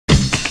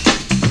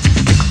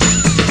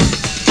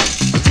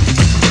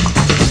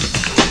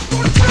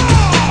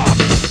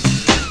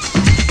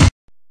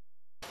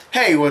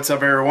Hey, what's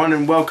up everyone,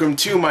 and welcome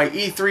to my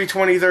E3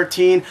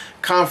 2013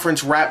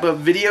 conference wrap-up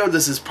video.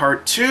 This is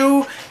part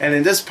 2, and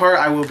in this part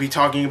I will be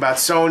talking about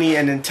Sony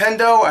and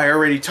Nintendo. I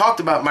already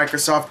talked about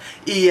Microsoft,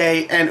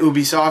 EA, and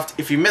Ubisoft.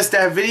 If you missed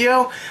that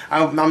video,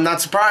 I'm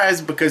not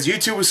surprised because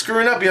YouTube was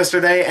screwing up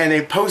yesterday and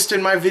they posted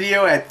my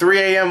video at 3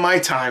 a.m. my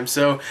time,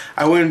 so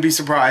I wouldn't be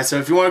surprised. So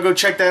if you want to go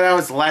check that out,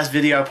 it's the last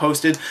video I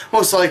posted.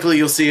 Most likely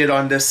you'll see it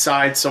on this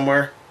side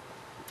somewhere.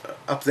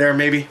 Up there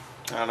maybe.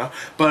 I don't know,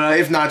 but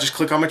if not, just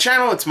click on my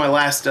channel. It's my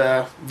last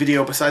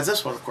video besides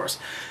this one, of course.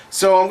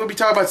 So I'm going to be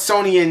talking about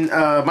Sony and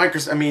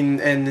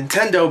and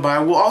Nintendo, but I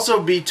will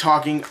also be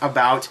talking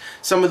about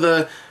some of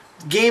the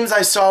games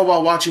I saw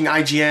while watching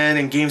IGN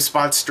and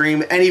GameSpot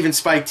stream, and even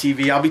Spike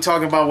TV. I'll be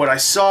talking about what I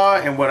saw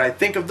and what I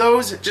think of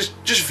those. Just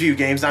a few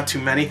games, not too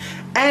many.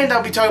 And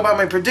I'll be talking about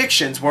my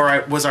predictions.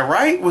 Was I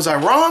right? Was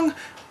I wrong?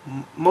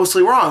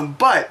 Mostly wrong,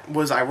 but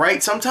was I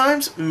right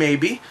sometimes?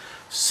 Maybe.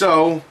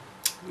 So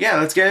yeah,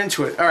 let's get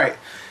into it. Alright,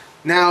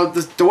 now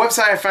the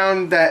website I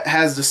found that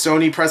has the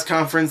Sony press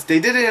conference, they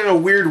did it in a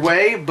weird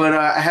way, but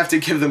I have to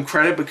give them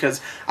credit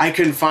because I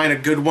couldn't find a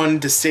good one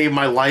to save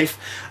my life.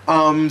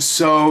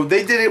 So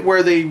they did it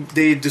where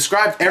they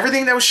described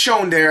everything that was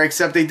shown there,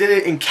 except they did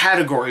it in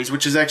categories,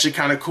 which is actually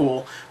kind of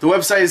cool. The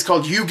website is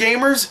called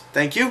UGamers,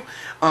 thank you,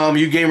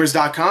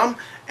 ugamers.com.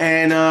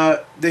 And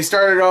they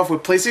started off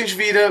with PlayStation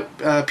Vita,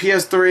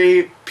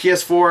 PS3,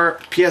 PS4,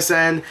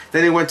 PSN.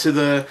 Then they went to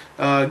the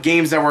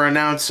games that were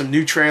announced, some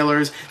new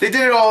trailers. They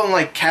did it all in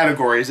like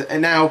categories.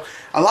 And now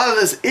a lot of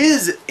this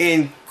is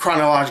in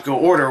chronological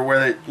order,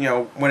 where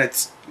when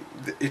it's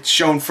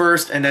shown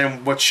first and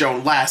then what's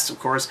shown last, of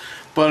course.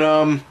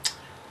 But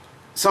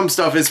some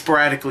stuff is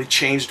sporadically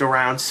changed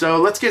around.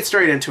 So let's get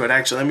straight into it.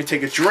 Actually, let me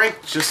take a drink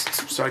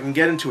just so I can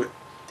get into it.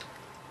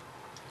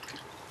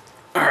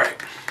 All right.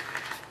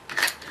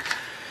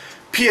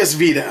 PS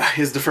Vita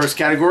is the first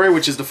category,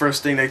 which is the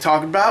first thing they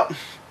talk about.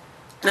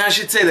 Now I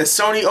should say that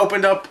Sony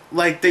opened up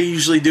like they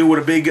usually do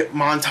with a big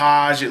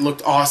montage. It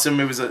looked awesome.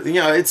 It was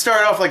it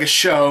started off like a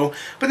show,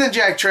 but then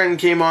Jack Tretton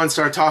came on,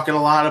 started talking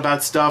a lot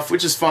about stuff,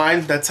 which is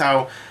fine. That's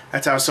how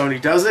Sony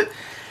does it.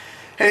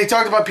 And he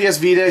talked about PS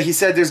Vita. He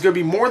said there's going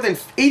to be more than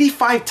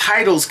 85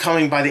 titles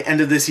coming by the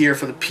end of this year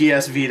for the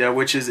PS Vita,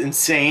 which is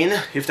insane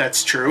if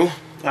that's true.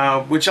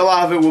 Which a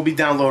lot of it will be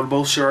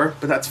downloadable, sure,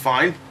 but that's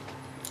fine.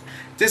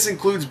 This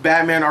includes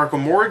Batman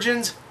Arkham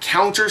Origins,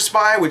 Counter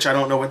Spy, which I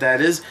don't know what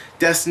that is,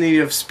 Destiny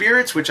of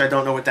Spirits, which I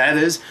don't know what that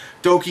is,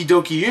 Doki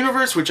Doki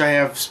Universe, which I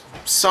have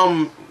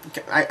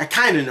I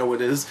kind of know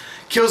what it is,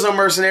 Killzone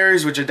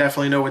Mercenaries, which I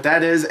definitely know what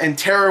that is, and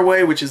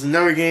Tearaway, which is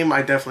another game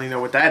I definitely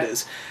know what that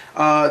is.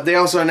 They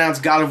also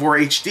announced God of War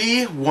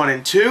HD 1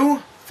 and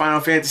 2,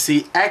 Final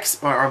Fantasy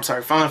X and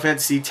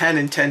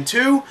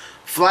 10-2,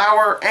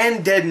 Flower,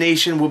 and Dead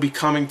Nation will be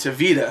coming to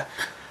Vita.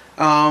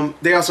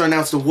 They also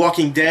announced The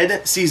Walking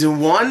Dead Season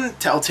 1,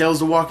 Telltale's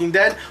The Walking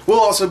Dead, will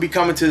also be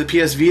coming to the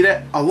PS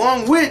Vita,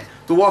 along with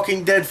The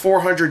Walking Dead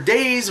 400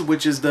 Days,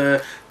 which is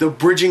the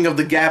bridging of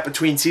the gap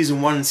between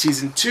Season 1 and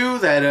Season 2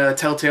 that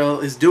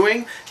Telltale is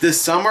doing this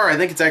summer. I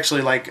think it's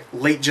actually like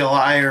late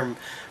July or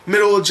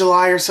middle of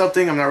July or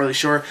something, I'm not really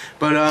sure.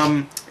 But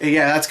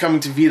yeah, that's coming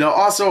to Vita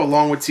also,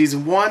 along with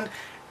Season 1.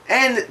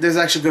 And there's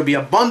actually going to be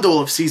a bundle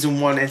of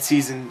Season 1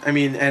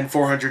 and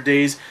 400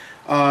 Days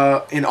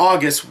in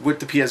August with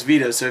the PS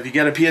Vita. So if you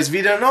get a PS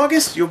Vita in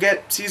August, you'll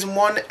get Season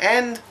 1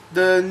 and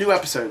the new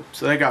episode.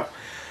 So there you go.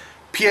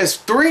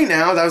 PS3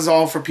 now, that was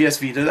all for PS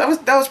Vita.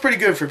 That was pretty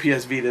good for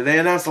PS Vita. They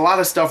announced a lot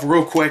of stuff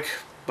real quick,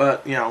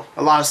 but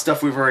a lot of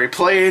stuff we've already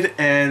played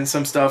and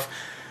some stuff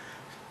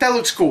that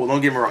looks cool,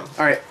 don't get me wrong.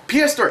 Alright,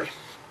 PS3.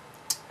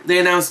 They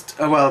announced,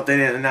 well, they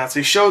didn't announce,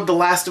 they showed the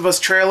Last of Us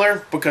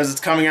trailer because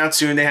it's coming out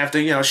soon. They have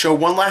to, show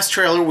one last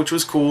trailer, which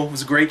was cool. It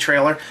was a great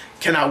trailer.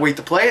 Cannot wait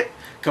to play it.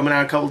 Coming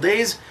out in a couple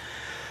days.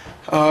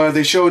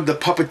 They showed the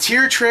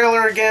Puppeteer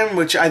trailer again,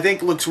 which I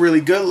think looks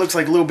really good. It looks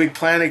like Little Big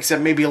Planet,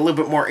 except maybe a little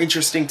bit more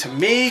interesting to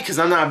me, because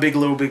I'm not a big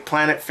Little Big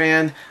Planet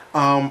fan.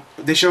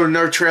 They showed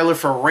another trailer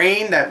for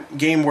Rain, that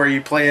game where you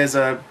play as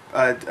a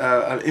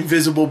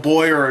invisible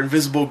boy or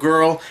invisible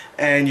girl,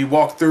 and you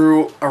walk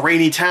through a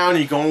rainy town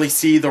and you can only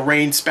see the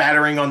rain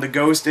spattering on the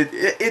ghost.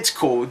 It's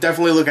cool.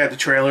 Definitely look at the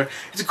trailer.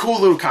 It's a cool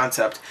little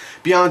concept.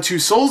 Beyond Two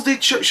Souls they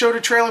showed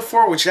a trailer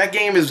for, which that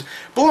game is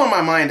blowing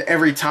my mind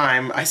every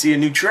time I see a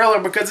new trailer,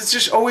 because it's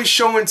just always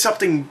showing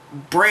something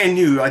brand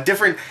new. A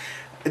different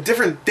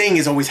thing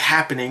is always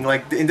happening.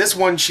 Like in this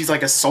one, she's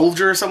like a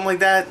soldier or something like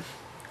that.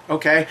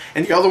 Okay,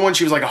 and the other one,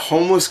 she was like a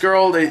homeless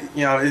girl. I don't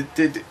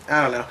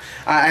know.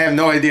 I have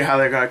no idea how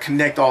they're going to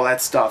connect all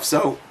that stuff.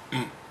 So,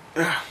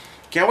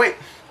 can't wait.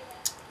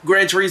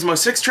 Gran Turismo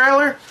 6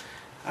 trailer.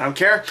 I don't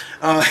care.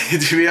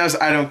 To be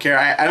honest, I don't care.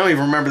 I don't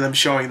even remember them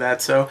showing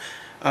that. So,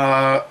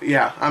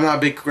 yeah, I'm not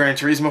a big Gran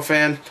Turismo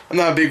fan. I'm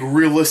not a big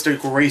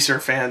realistic racer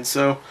fan.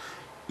 So,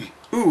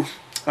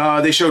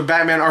 they showed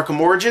Batman Arkham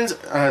Origins.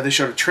 They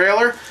showed a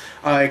trailer.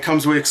 It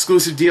comes with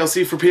exclusive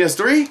DLC for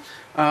PS3.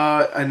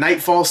 A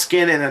Nightfall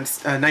skin and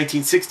a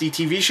 1960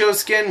 TV show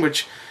skin,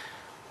 which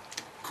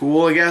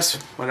cool, I guess.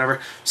 Whatever.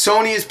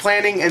 Sony is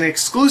planning an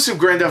exclusive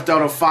Grand Theft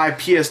Auto 5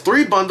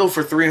 PS3 bundle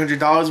for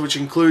 $300, which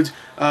includes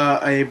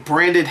a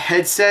branded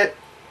headset.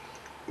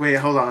 Wait,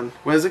 hold on.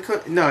 What is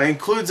it? No, it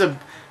includes a...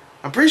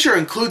 I'm pretty sure it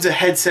includes a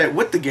headset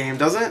with the game,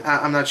 doesn't it?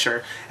 I'm not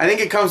sure. I think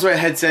it comes with a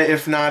headset.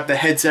 If not, the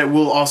headset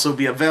will also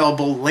be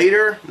available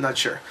later. I'm not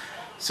sure.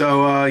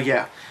 So,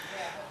 yeah.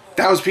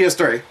 That was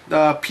PS3.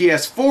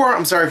 PS4,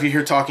 I'm sorry if you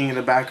hear talking in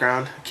the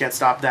background. I can't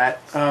stop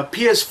that.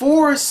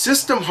 PS4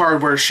 system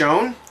hardware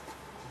shown.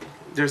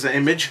 There's an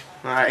image.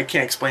 I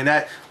can't explain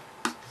that.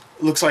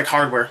 Looks like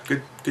hardware.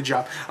 Good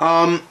job.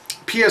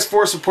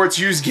 PS4 supports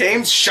used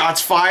games. Shots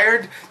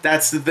fired.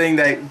 That's the thing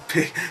that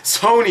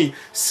Sony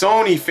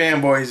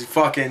fanboys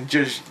fucking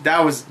just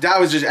that was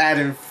just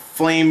adding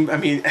flame. I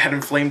mean,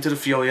 adding flame to the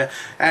fuel. Yeah,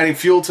 adding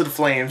fuel to the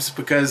flames,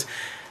 because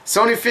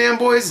Sony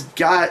fanboys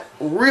got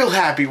real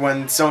happy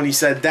when Sony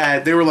said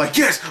that. They were like,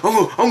 yes,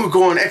 I'm gonna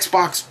go on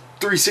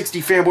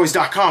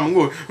Xbox360fanboys.com. I'm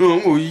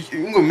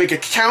gonna make an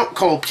account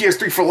called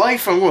PS3 for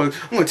life. I'm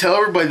gonna tell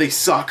everybody they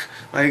suck.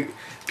 Like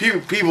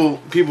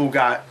people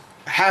got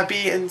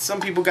happy and some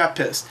people got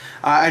pissed.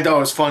 I thought it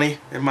was funny.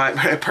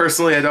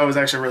 Personally, I thought it was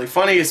actually really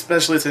funny,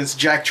 especially since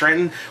Jack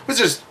Tretton was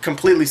just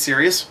completely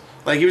serious.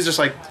 Like, he was just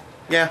like,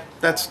 yeah,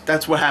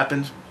 that's what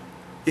happened.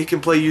 You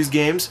can play used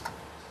games.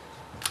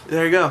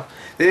 There you go.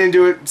 They didn't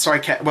do it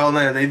well,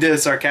 no, they did it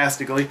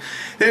sarcastically.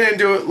 They didn't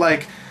do it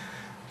like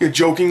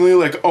jokingly,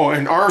 like, oh,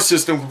 and our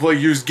system can play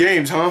used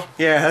games, huh?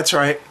 Yeah, that's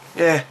right.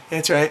 Yeah,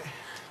 that's right.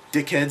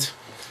 Dickheads.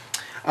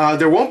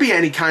 There won't be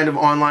any kind of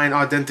online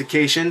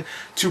authentication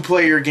to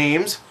play your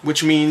games,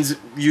 which means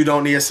you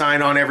don't need to sign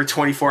on every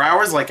 24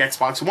 hours like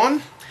Xbox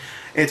One.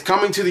 It's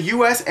coming to the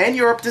US and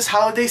Europe this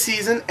holiday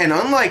season, and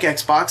unlike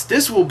Xbox,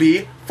 this will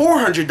be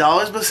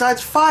 $400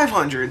 besides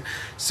 $500.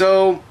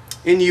 So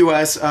in the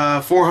US,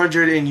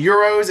 400 in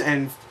euros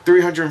and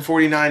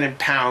 349 in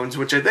pounds,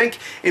 which I think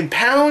in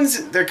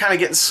pounds they're kind of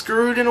getting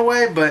screwed in a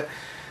way, but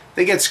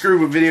they get screwed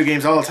with video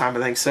games all the time,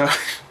 I think, so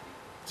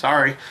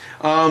sorry.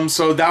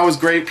 So that was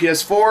great.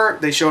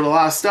 PS4, they showed a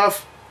lot of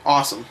stuff.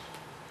 Awesome.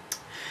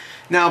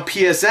 Now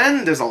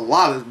PSN, there's a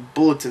lot of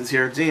bulletins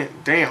here.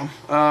 Damn.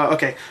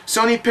 Okay.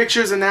 Sony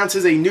Pictures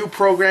announces a new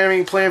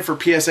programming plan for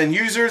PSN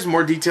users.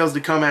 More details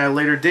to come at a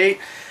later date.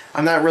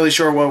 I'm not really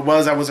sure what it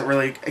was. I wasn't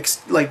really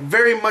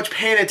very much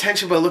paying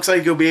attention, but it looks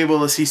like you'll be able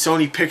to see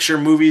Sony Picture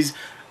movies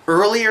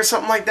early or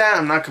something like that.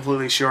 I'm not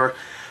completely sure.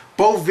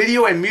 Both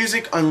video and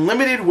music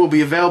unlimited will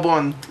be available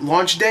on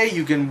launch day.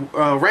 You can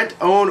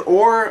rent/own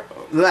over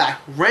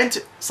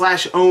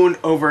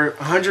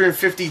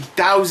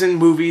 150,000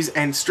 movies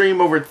and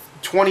stream over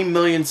 20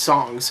 million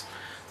songs.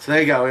 So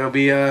there you go. It'll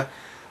be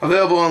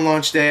available on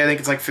launch day. I think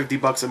it's like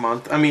 $50 a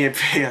month. I mean,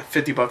 yeah,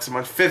 $50 a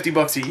month,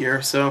 $50 a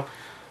year. So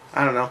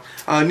I don't know.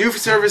 New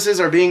services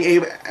are being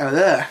able.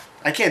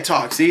 I can't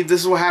talk. See, this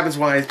is what happens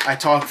when I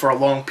talk for a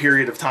long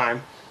period of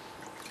time.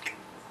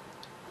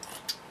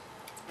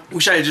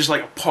 Wish I had just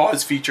like a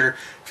pause feature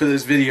for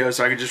this video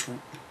so I could just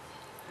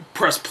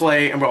press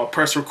play and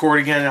press record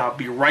again and I'll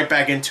be right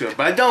back into it.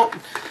 But I don't.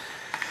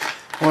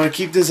 I want to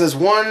keep this as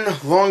one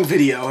long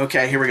video.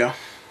 Okay, here we go.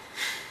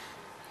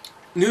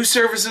 New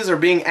services are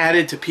being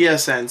added to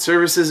PSN.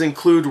 Services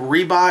include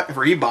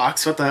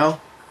Reebox. What the hell?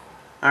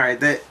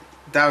 Alright, that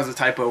was a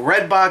typo.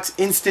 Redbox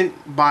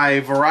Instant by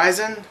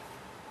Verizon.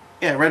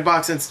 Yeah,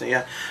 Redbox Instant,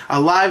 yeah.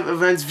 A live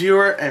events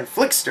viewer and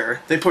Flickster.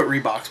 They put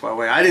Reebox, by the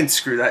way. I didn't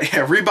screw that.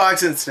 Yeah,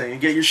 Reebox Instant. You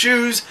get your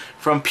shoes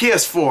from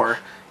PS4.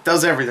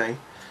 Does everything.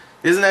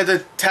 Isn't that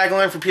the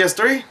tagline for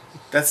PS3?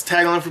 That's the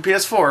tagline for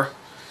PS4.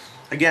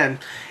 Again,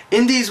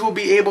 indies will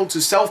be able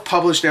to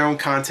self-publish their own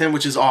content,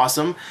 which is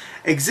awesome.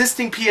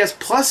 Existing PS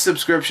Plus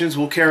subscriptions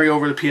will carry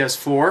over to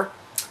PS4.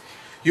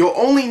 You'll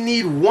only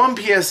need one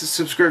PS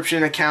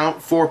subscription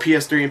account for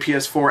PS3 and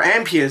PS4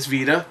 and PS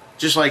Vita.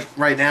 Just like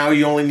right now,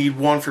 you only need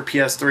one for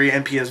PS3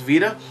 and PS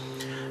Vita.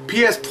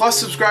 PS Plus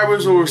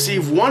subscribers will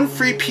receive one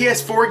free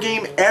PS4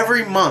 game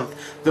every month.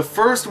 The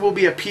first will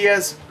be a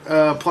PS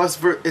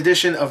Plus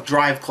edition of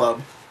Drive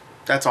Club.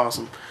 That's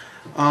awesome.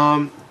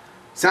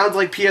 Sounds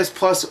like PS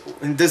Plus,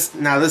 and this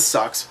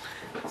sucks.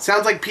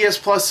 Sounds like PS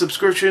Plus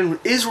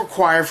subscription is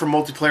required for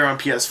multiplayer on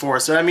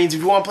PS4. So that means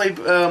if you want to play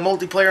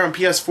multiplayer on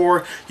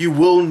PS4, you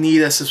will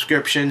need a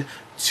subscription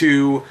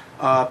to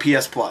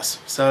PS Plus.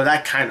 So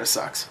that kind of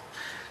sucks.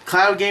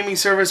 Cloud gaming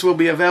service will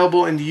be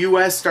available in the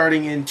US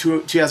starting in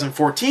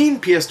 2014.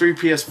 PS3,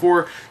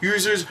 PS4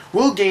 users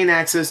will gain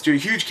access to a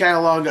huge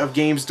catalog of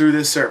games through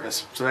this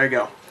service. So there you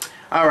go.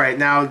 Alright,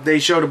 now they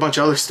showed a bunch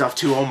of other stuff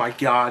too. Oh my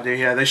god,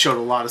 yeah, they showed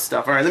a lot of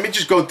stuff. Alright, let me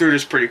just go through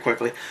this pretty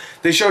quickly.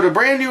 They showed a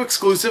brand new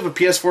exclusive, a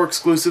PS4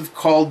 exclusive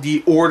called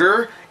The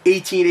Order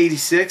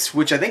 1886,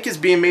 which I think is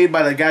being made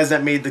by the guys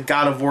that made the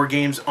God of War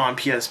games on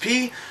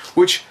PSP,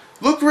 which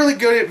look really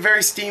good,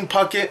 very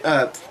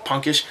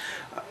punkish.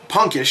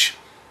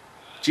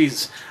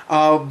 Jesus.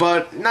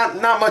 But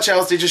not much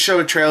else. They just showed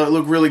a trailer. It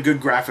looked really good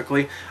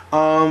graphically.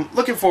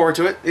 Looking forward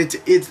to it.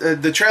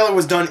 The trailer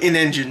was done in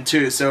engine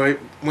too, so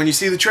when you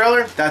see the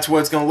trailer, that's what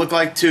it's going to look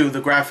like too. The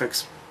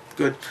graphics,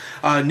 good.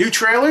 New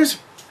trailers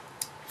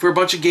for a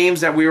bunch of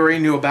games that we already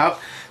knew about.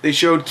 They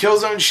showed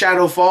Killzone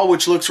Shadowfall,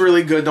 which looks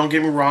really good, don't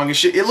get me wrong.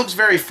 It looks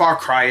very Far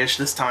Cry-ish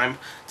this time,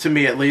 to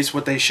me at least,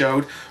 what they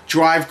showed.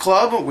 Drive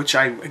Club, which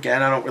I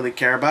don't really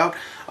care about.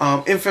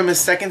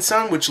 Infamous Second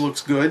Son, which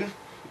looks good.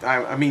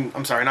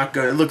 I'm sorry, not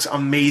good. It looks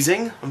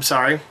amazing. I'm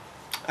sorry.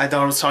 I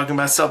thought I was talking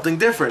about something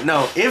different.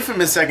 No,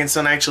 Infamous Second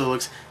Son actually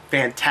looks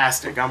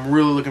fantastic. I'm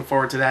really looking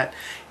forward to that.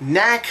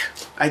 Knack,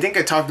 I think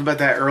I talked about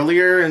that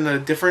earlier in a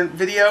different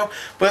video,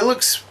 but it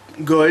looks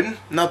good.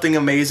 Nothing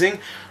amazing.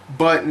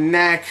 But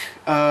Knack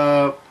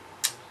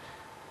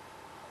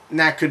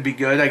could be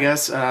good, I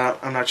guess.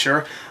 I'm not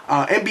sure.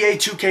 NBA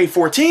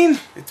 2K14.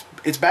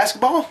 It's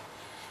basketball.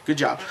 Good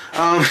job.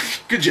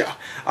 Good job.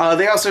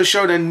 They also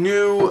showed a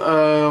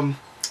new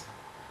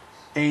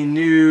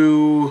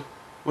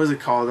what is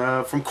it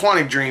called? From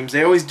Quantic Dreams.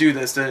 They always do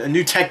this. A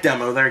new tech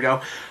demo. There you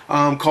go.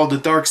 Called The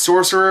Dark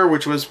Sorcerer,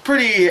 which was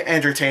pretty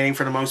entertaining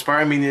for the most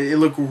part. I mean, it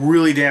looked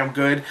really damn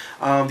good.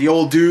 The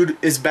old dude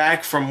is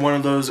back from one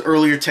of those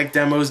earlier tech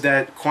demos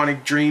that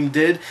Quantic Dream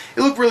did.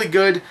 It looked really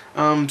good.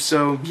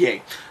 So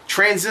yay.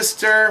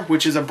 Transistor,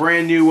 which is a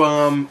brand new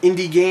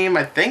indie game,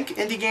 I think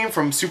indie game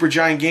from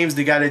Supergiant Games.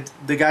 They got it,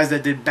 the guys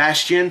that did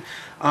Bastion,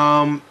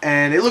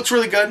 and it looks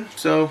really good.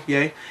 So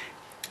yay.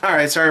 All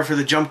right, sorry for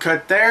the jump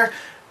cut there.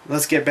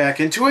 Let's get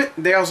back into it.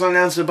 They also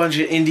announced a bunch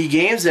of indie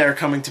games that are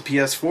coming to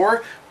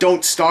PS4.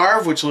 Don't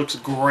Starve, which looks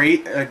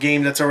great. A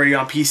game that's already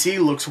on PC.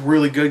 Looks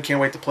really good.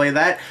 Can't wait to play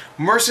that.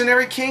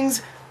 Mercenary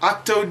Kings.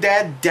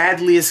 Octodad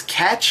Dadliest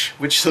Catch,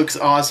 which looks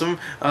awesome.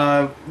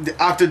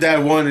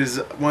 Octodad 1 is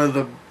one of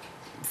the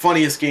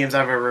funniest games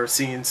I've ever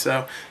seen,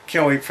 so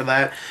can't wait for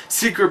that.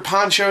 Secret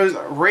Ponchos,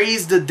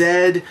 Raise the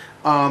Dead,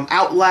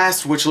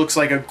 Outlast, which looks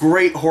like a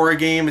great horror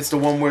game. It's the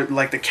one where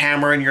like the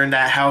camera and you're in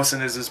that house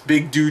and there's this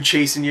big dude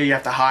chasing you. You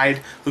have to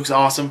hide. Looks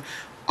awesome.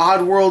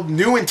 Oddworld,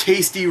 new and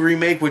tasty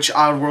remake, which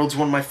Oddworld's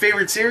one of my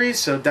favorite series,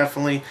 so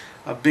definitely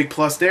a big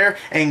plus there.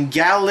 And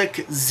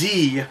Gallic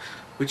Z,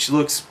 which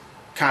looks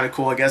kind of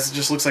cool, I guess. It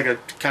just looks like a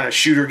kind of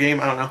shooter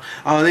game. I don't know.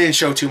 They didn't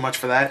show too much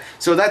for that.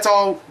 So that's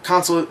all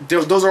console.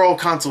 Those are all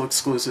console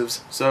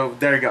exclusives. So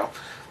there you go.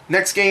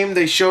 Next game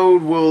they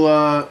showed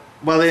will.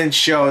 Well, they didn't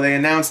show. They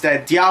announced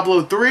that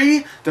Diablo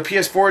 3, the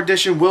PS4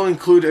 edition, will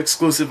include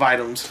exclusive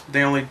items.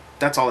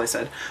 That's all they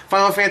said.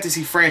 Final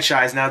Fantasy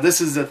franchise. Now this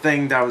is the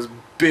thing that was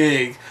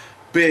big.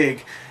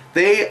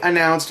 They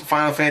announced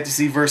Final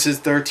Fantasy Versus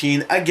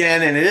 13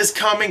 again, and it is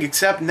coming.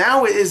 Except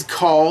now it is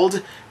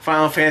called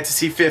Final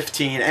Fantasy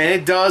 15, and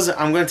it does,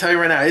 I'm going to tell you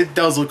right now, it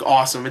does look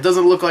awesome. It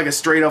doesn't look like a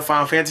straight up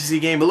Final Fantasy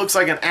game. It looks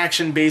like an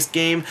action-based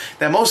game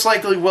that most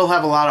likely will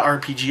have a lot of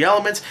RPG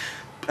elements,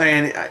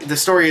 and the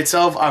story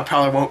itself I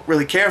probably won't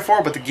really care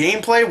for, but the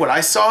gameplay, what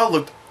I saw,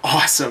 looked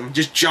awesome.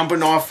 Just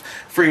jumping off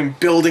freaking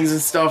buildings and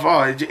stuff.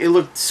 Oh, it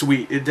looked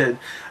sweet. It did.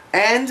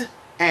 And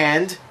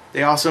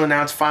they also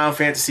announced Final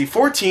Fantasy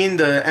XIV,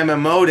 the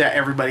MMO that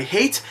everybody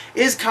hates,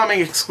 is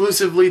coming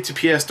exclusively to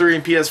PS3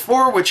 and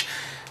PS4, which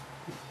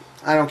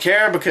I don't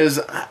care because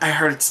I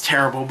heard it's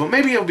terrible, but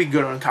maybe it'll be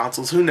good on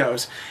consoles, who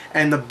knows.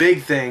 And the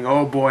big thing,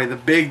 oh boy, the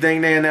big thing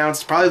they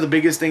announced, probably the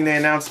biggest thing they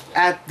announced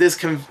at this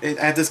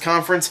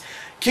conference,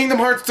 Kingdom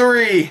Hearts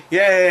 3!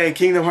 Yay!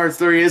 Kingdom Hearts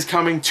 3 is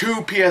coming to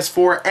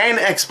PS4 and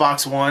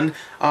Xbox One.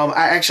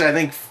 I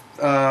think,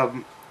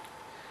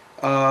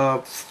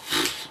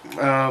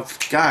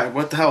 God,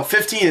 what the hell,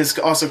 15 is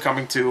also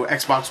coming to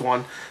Xbox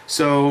One.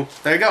 So,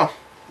 there you go.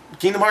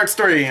 Kingdom Hearts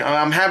 3.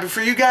 I'm happy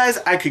for you guys.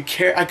 I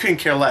couldn't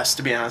care less,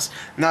 to be honest.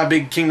 I'm not a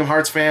big Kingdom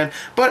Hearts fan,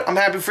 but I'm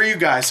happy for you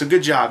guys. So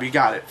good job. You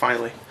got it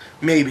finally.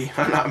 Maybe.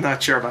 I'm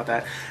not sure about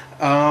that.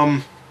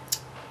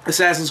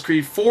 Assassin's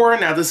Creed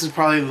 4. Now this is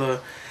probably the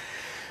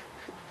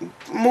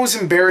most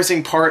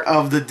embarrassing part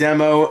of the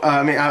demo.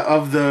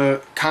 Of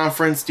the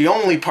conference. The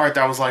only part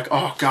that was like,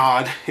 oh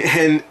god,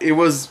 and it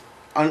was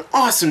an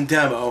awesome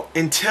demo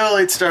until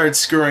it started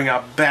screwing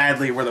up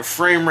badly, where the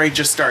frame rate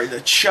just started to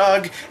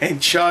chug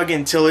and chug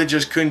until it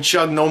just couldn't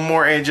chug no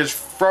more, and it just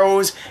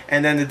froze,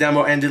 and then the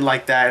demo ended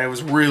like that, and it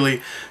was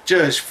really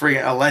just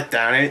freaking a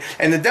letdown.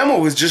 And the demo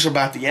was just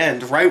about the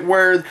end, right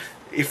where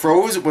it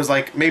froze. It was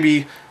like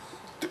maybe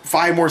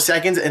 5 more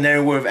seconds and then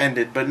it would have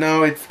ended, but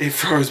no, it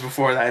froze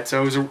before that,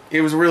 so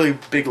it was a really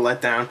big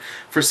letdown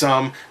for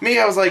some. Me,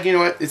 I was like, you know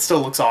what, it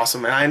still looks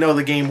awesome, and I know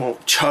the game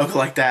won't chug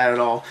like that at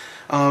all.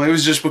 It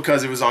was just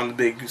because it was on the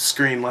big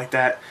screen like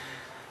that.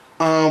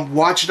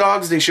 Watch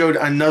Dogs, they showed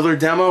another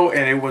demo,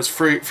 and it was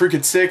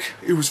freaking sick.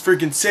 It was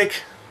freaking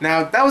sick.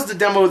 Now, that was the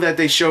demo that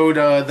they showed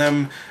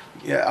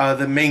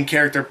the main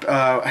character,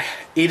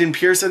 Aiden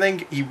Pierce, I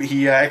think.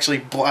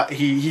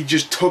 He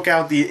just took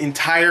out the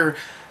entire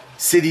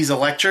city's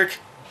electric.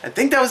 I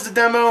think that was the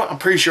demo. I'm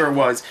pretty sure it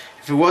was.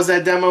 If it was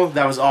that demo,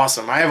 that was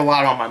awesome. I have a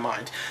lot on my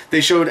mind.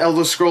 They showed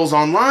Elder Scrolls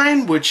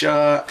Online, which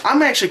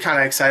I'm actually kind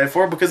of excited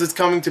for because it's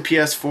coming to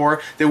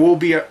PS4. There will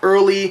be an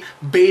early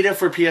beta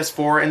for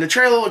PS4, and the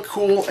trailer looked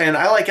cool, and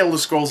I like Elder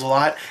Scrolls a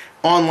lot.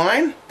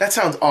 Online, that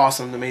sounds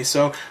awesome to me,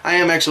 so I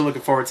am actually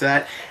looking forward to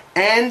that.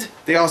 And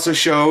they also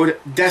showed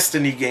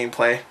Destiny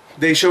gameplay.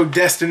 They showed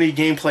Destiny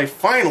gameplay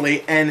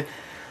finally, and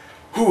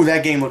Whew,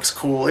 that game looks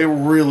cool. It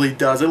really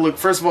does.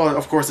 First of all,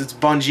 of course, it's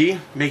Bungie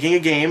making a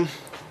game.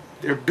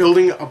 They're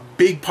building a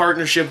big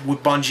partnership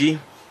with Bungie,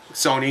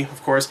 Sony,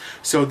 of course.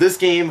 So this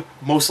game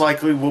most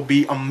likely will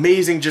be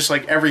amazing, just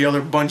like every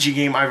other Bungie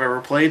game I've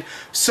ever played.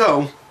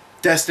 So,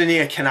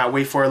 Destiny, I cannot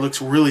wait for it. It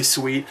looks really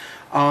sweet.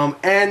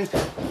 And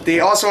they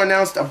also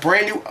announced a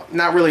brand new,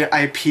 not really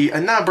IP,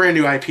 not brand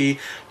new IP,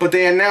 but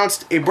they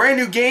announced a brand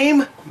new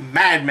game,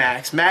 Mad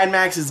Max. Mad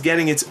Max is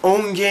getting its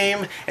own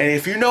game, and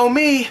if you know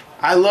me,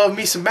 I love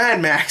me some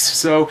Mad Max.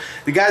 So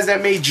the guys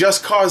that made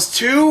Just Cause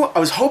 2, I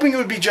was hoping it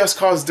would be Just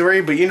Cause 3,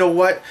 but you know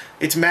what?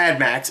 It's Mad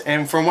Max,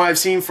 and from what I've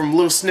seen from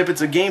little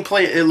snippets of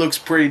gameplay, it looks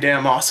pretty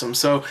damn awesome.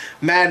 So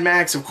Mad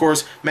Max, of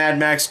course, Mad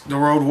Max, The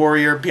Road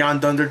Warrior,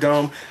 Beyond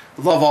Thunderdome.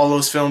 Love all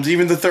those films,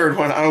 even the third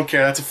one. I don't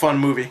care. That's a fun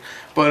movie.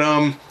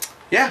 But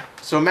yeah.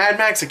 So Mad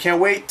Max. I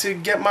can't wait to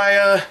get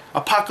my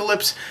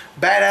Apocalypse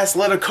badass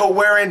leather coat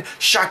wearing,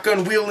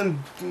 shotgun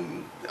wielding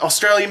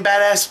Australian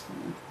badass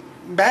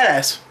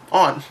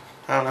on.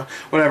 I don't know.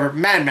 Whatever.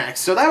 Mad Max.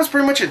 So that was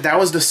pretty much it. That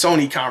was the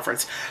Sony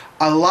conference.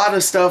 A lot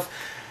of stuff.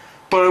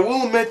 But I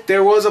will admit,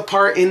 there was a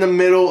part in the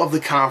middle of the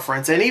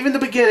conference, and even the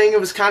beginning, it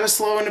was kind of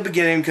slow in the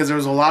beginning because there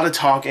was a lot of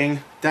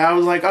talking. That I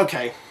was like,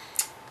 okay.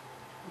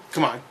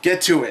 Come on,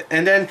 get to it.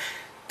 And then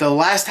the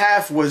last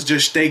half was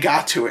just, they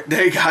got to it.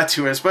 They got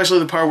to it, especially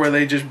the part where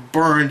they just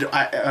burned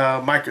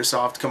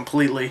Microsoft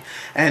completely.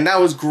 And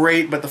that was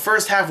great, but the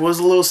first half was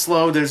a little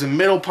slow. There's a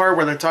middle part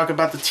where they talk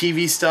about the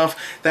TV stuff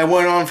that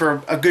went on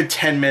for a good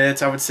 10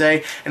 minutes, I would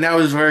say, and that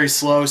was very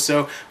slow.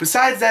 So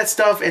besides that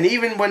stuff, and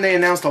even when they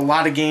announced a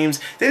lot of games,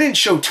 they didn't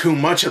show too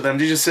much of them.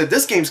 They just said,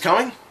 this game's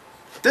coming.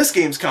 This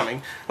game's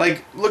coming.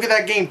 Like, look at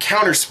that game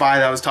Counter Spy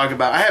that I was talking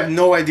about. I have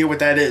no idea what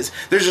that is.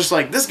 They're just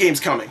like, this game's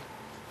coming.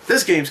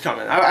 This game's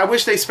coming. I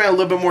wish they spent a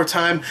little bit more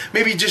time,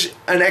 maybe just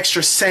an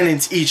extra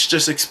sentence each,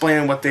 just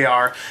explaining what they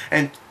are.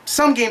 And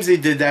some games they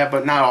did that,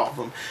 but not all of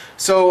them.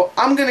 So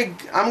I'm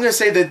gonna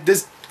say that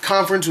this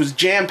conference was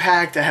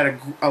jam-packed. I had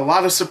a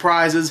lot of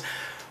surprises,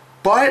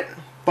 but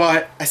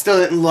I still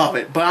didn't love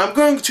it. But I'm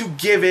going to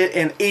give it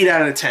an 8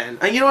 out of 10.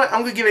 And you know what?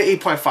 I'm going to give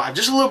it 8.5.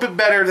 Just a little bit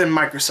better than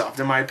Microsoft,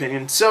 in my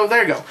opinion. So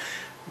there you go.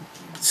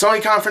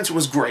 Sony conference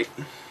was great.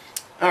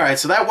 Alright,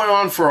 so that went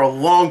on for a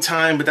long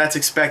time, but that's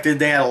expected.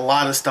 They had a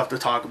lot of stuff to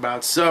talk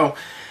about. So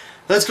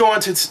let's go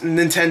on to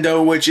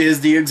Nintendo, which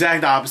is the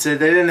exact opposite.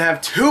 They didn't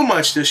have too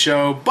much to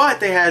show, but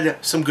they had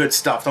some good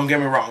stuff. Don't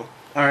get me wrong.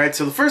 Alright,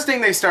 so the first thing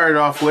they started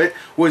off with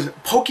was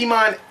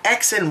Pokemon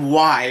X and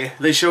Y.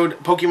 They showed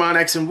Pokemon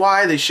X and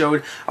Y. They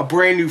showed a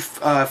brand new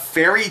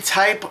fairy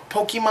type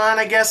Pokemon,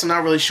 I guess. I'm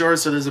not really sure.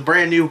 So there's a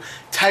brand new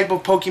type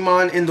of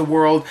Pokemon in the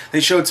world.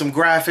 They showed some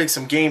graphics,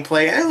 some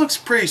gameplay, and it looks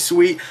pretty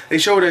sweet. They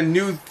showed a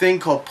new thing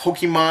called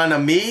Pokemon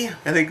Ami,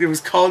 I think it was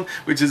called,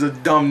 which is a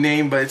dumb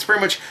name, but it's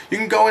pretty much, you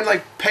can go and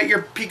like pet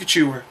your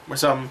Pikachu or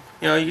something.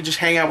 You know, you can just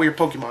hang out with your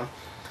Pokemon.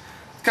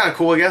 It's kind of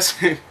cool, I guess.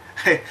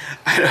 I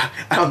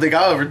don't think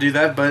I'll ever do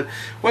that, but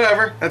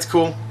whatever, that's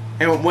cool.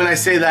 And when I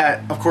say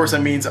that, of course,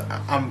 that means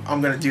I'm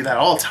going to do that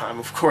all the time.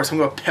 Of course, I'm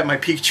going to pet my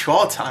Pikachu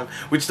all the time,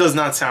 which does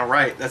not sound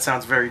right. That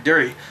sounds very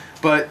dirty.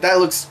 But that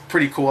looks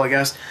pretty cool, I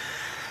guess.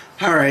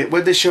 Alright, what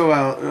did they show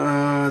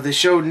out? They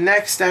showed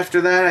next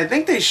after that, I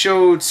think they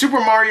showed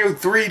Super Mario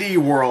 3D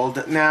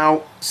World.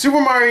 Now,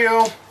 Super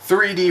Mario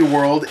 3D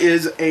World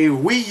is a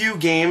Wii U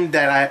game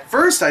that at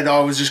first I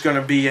thought was just going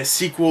to be a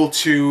sequel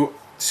to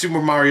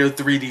Super Mario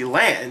 3D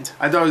Land.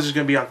 I thought it was just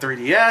going to be on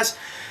 3DS.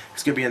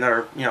 It's going to be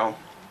another, you know,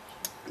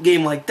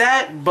 game like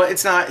that, but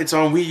it's not. It's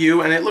on Wii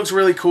U, and it looks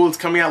really cool. It's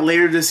coming out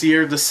later this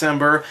year,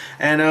 December,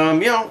 and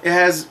you know, it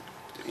has,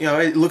 you know,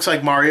 it looks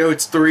like Mario.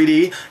 It's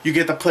 3D. You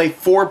get to play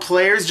 4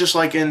 players, just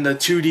like in the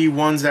 2D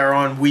ones that are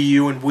on Wii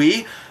U and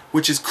Wii,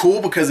 which is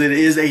cool because it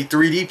is a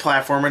 3D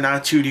platformer, not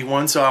a 2D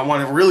one, so I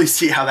want to really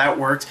see how that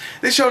works.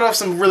 They showed off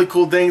some really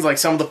cool things, like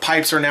some of the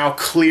pipes are now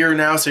clear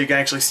now, so you can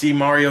actually see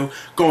Mario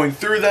going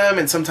through them,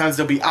 and sometimes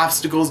there'll be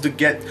obstacles to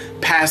get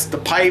past the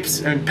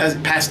pipes, and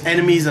past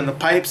enemies and the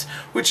pipes,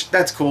 which,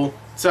 that's cool.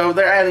 So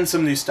they're adding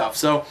some new stuff.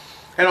 So,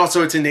 and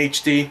also it's in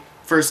HD,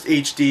 first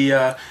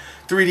HD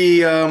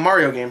 3D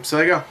Mario game, so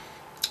there you go.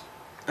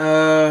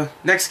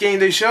 Next game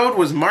they showed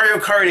was Mario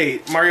Kart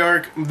 8.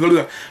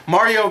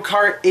 Mario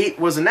Kart 8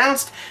 was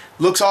announced.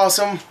 Looks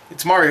awesome.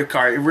 It's Mario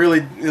Kart.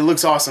 It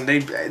looks awesome.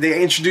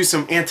 They introduced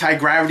some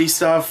anti-gravity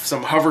stuff,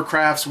 some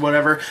hovercrafts,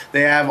 whatever.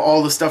 They have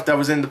all the stuff that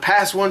was in the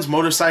past ones,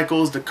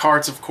 motorcycles, the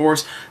karts, of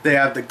course. They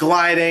have the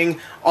gliding,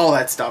 all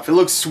that stuff. It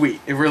looks sweet.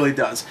 It really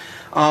does.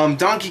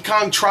 Donkey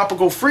Kong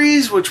Tropical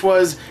Freeze, which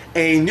was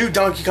a new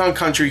Donkey Kong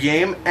Country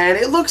game, and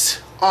it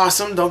looks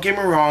awesome, don't get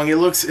me wrong. It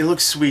looks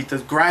sweet. The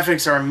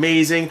graphics are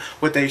amazing.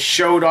 What they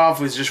showed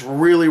off was just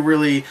really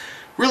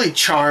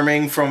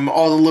charming. From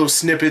all the little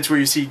snippets where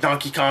you see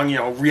Donkey Kong, you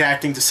know,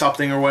 reacting to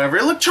something or whatever.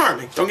 It looked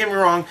charming, don't get me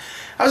wrong.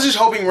 I was just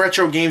hoping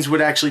retro games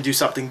would actually do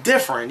something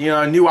different, you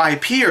know, a new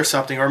IP or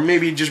something, or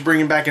maybe just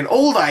bringing back an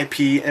old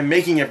IP and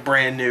making it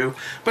brand new.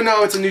 But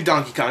no, it's a new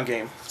Donkey Kong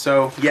game,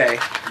 so yay.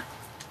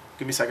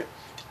 Give me a second.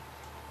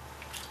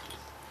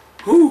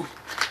 Whew.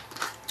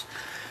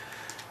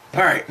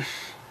 Alright.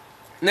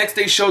 Next,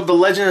 they showed The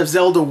Legend of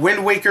Zelda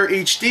Wind Waker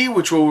HD,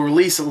 which will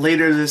release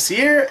later this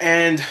year,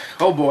 and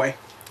oh boy,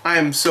 I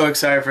am so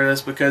excited for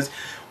this because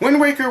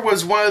Wind Waker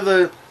was one of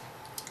the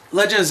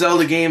Legend of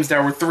Zelda games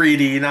that were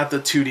 3D, not the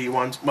 2D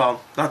ones,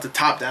 well, not the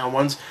top-down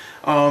ones,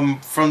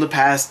 from the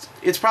past.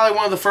 It's probably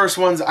one of the first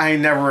ones I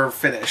never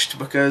finished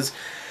because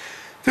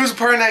there was a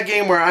part in that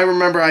game where I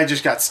remember I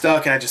just got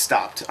stuck and I just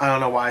stopped. I don't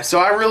know why. So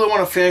I really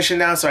want to finish it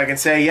now so I can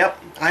say, yep,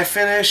 I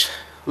finished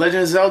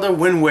Legend of Zelda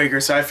Wind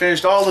Waker. So I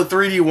finished all the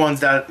 3D ones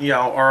that, you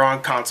know, are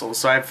on consoles.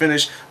 So I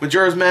finished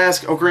Majora's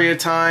Mask, Ocarina of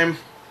Time,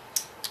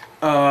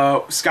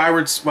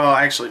 Skyward... Well,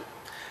 actually,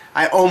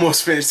 I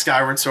almost finished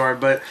Skyward Sword,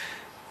 but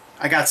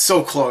I got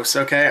so close,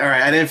 okay?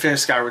 Alright, I didn't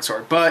finish Skyward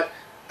Sword, but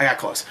I got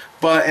close.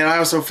 And I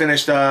also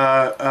finished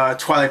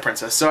Twilight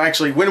Princess. So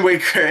actually, Wind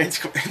Waker and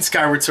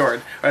Skyward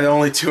Sword are the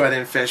only two I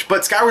didn't finish.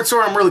 But Skyward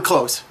Sword, I'm really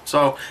close.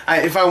 So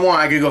if I want,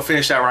 I could go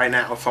finish that right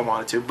now if I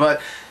wanted to.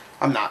 But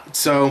I'm not.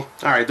 So,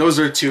 alright, those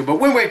are two.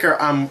 But Wind Waker,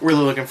 I'm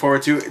really looking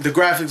forward to. The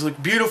graphics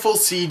look beautiful.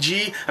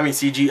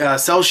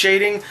 Cell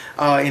shading in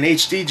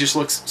HD just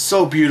looks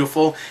so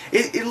beautiful.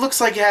 It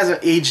looks like it hasn't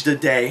aged a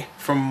day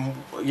from,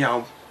 you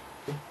know,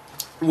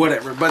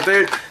 whatever. But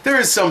there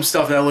is some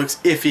stuff that looks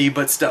iffy,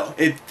 but still,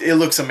 it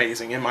looks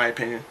amazing, in my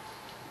opinion.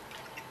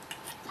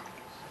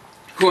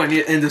 Ooh, I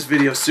need to end this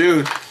video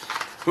soon.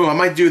 Ooh, I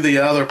might do the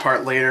other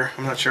part later.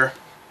 I'm not sure.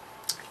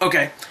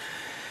 Okay.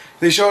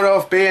 They showed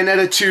off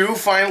Bayonetta 2,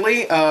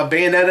 finally.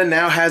 Bayonetta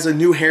now has a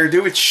new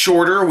hairdo. It's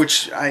shorter,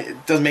 which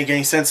doesn't make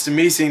any sense to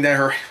me, seeing that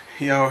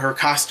her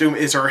costume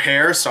is her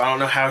hair, so I don't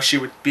know how she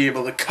would be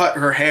able to cut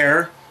her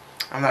hair.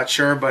 I'm not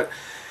sure, but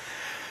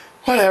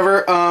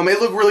whatever. It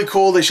looked really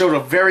cool. They showed a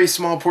very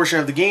small portion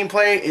of the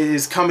gameplay. It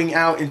is coming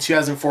out in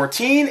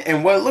 2014,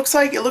 and what it looks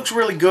like, it looks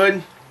really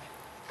good.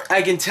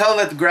 I can tell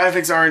that the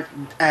graphics aren't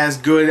as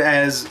good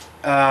as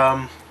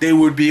they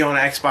would be on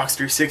Xbox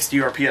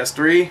 360 or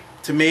PS3.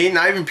 To me,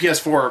 not even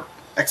PS4 or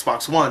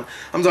Xbox One.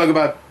 I'm talking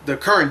about the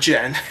current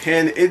gen,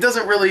 and it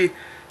doesn't really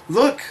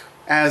look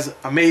as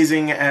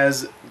amazing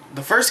as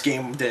the first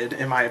game did,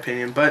 in my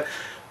opinion, but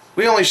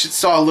we only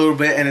saw a little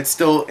bit, and it's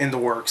still in the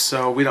works,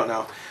 so we don't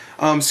know.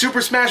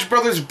 Super Smash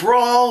Bros.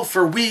 Brawl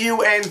for Wii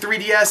U and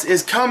 3DS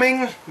is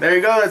coming. There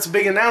you go, that's a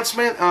big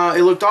announcement.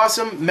 It looked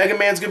awesome. Mega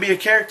Man's gonna be a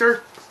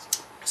character.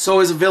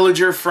 So is a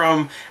villager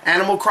from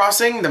Animal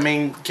Crossing, the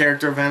main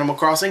character of Animal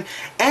Crossing,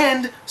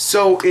 and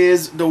so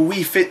is the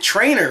Wii Fit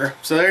trainer.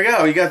 So there you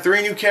go, you got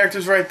 3 new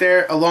characters right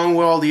there, along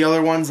with all the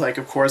other ones, like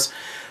of course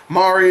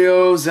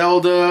Mario,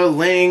 Zelda,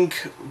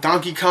 Link,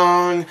 Donkey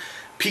Kong,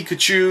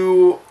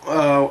 Pikachu,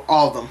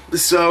 all of them.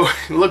 So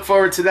look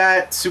forward to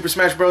that. Super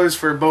Smash Bros.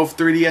 For both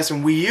 3DS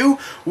and Wii U.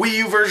 Wii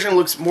U version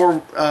looks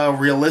more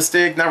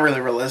realistic, not really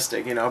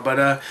realistic, you know,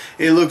 but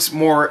it looks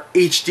more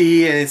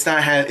HD, and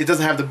it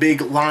doesn't have the big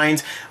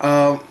lines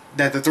that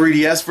the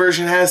 3DS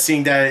version has,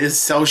 seeing that it is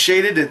cell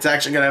shaded. It's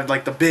actually gonna have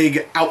like the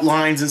big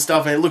outlines and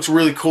stuff, and it looks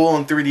really cool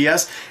on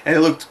 3DS, and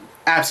it looked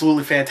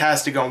absolutely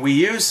fantastic on Wii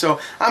U, so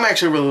I'm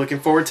actually really looking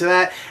forward to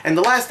that. And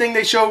the last thing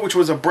they showed, which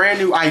was a brand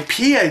new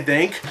IP, I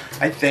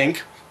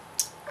think,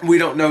 we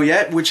don't know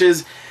yet, which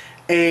is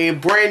a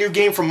brand new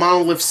game from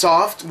Monolith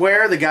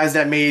Software, the guys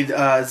that made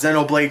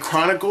Xenoblade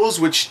Chronicles,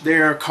 which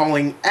they're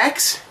calling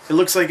X. It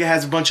looks like it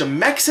has a bunch of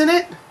mechs in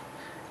it.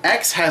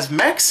 X has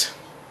mechs.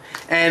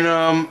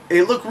 And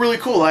it looked really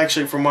cool,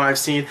 actually, from what I've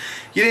seen.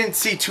 You didn't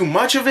see too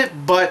much of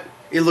it, but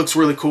it looks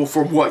really cool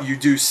for what you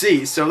do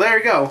see. So there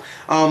you go.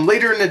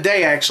 Later in the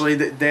day, actually,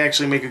 they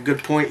actually make a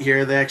good point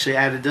here. They actually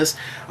added this.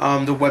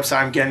 The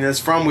website I'm getting this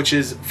from, which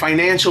is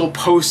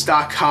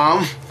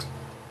financialpost.com.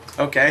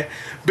 Okay.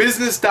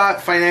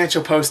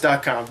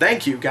 business.financialpost.com.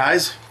 Thank you,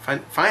 guys.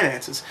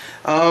 Finances.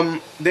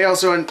 They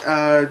also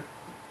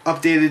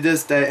updated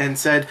this and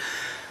said,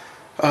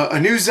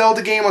 a new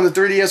Zelda game on the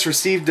 3DS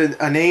received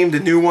a name, the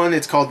new one.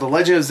 It's called The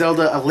Legend of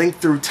Zelda: A Link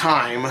Through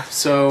Time.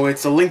 So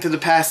it's a Link to the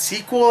Past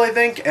sequel, I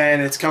think,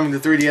 and it's coming to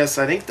 3DS,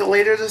 I think,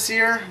 later this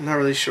year. I'm not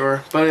really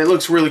sure, but it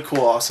looks really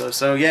cool also.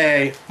 So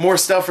yay, more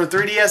stuff for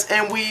 3DS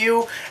and Wii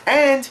U,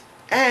 and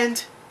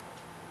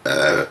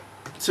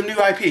some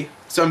new IP.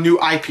 Some new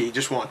IP,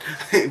 just one.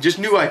 Just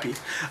new IP.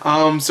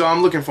 So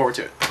I'm looking forward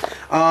to it.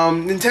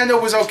 Nintendo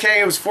was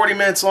okay. It was 40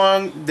 minutes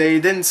long. They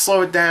didn't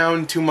slow it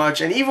down too much.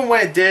 And even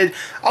when it did,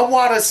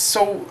 Iwata's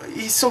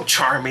he's so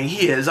charming.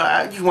 He is.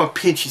 You want to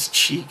pinch his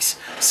cheeks.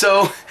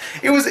 So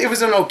it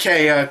was an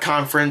okay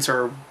conference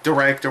or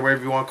direct or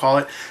whatever you want to call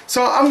it.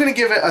 So I'm going to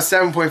give it a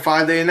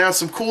 7.5. They announced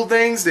some cool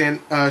things. They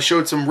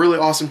showed some really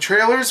awesome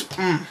trailers.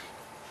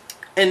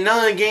 And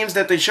none of the games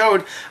that they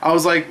showed, I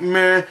was like,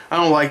 meh, I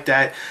don't like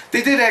that.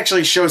 They did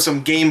actually show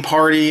some Game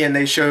Party, and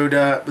they showed,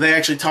 they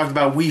actually talked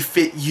about Wii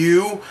Fit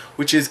U,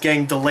 which is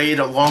getting delayed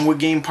along with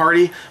Game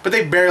Party, but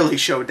they barely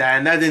showed that,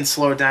 and that didn't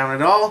slow it down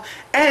at all.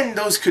 And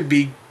those could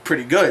be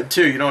pretty good,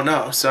 too, you don't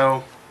know,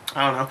 so,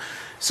 I don't know.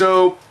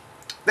 So,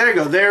 there you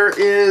go, there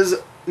is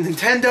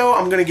Nintendo.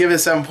 I'm going to give it a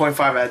 7.5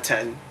 out of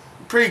 10.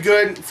 Pretty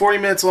good, 40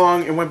 minutes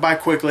long, it went by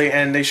quickly,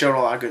 and they showed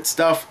a lot of good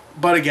stuff.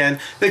 But again,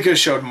 they could have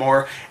showed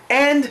more,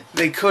 and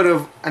they could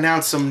have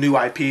announced some new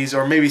IPs,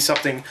 or maybe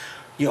something,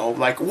 you know,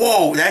 like,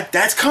 whoa,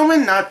 that's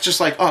coming, not just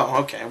like,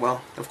 oh, okay,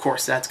 well, of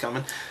course that's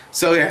coming.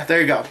 So yeah,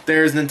 there you go.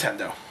 There's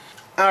Nintendo.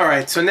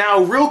 Alright, so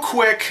now real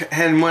quick,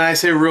 and when I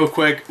say real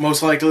quick,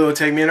 most likely it will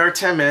take me another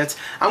 10 minutes,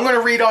 I'm going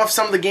to read off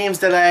some of the games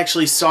that I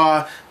actually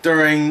saw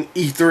during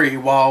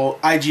E3 while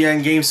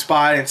IGN,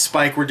 GameSpot, and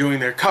Spike were doing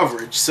their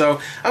coverage.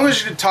 So I'm going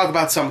to talk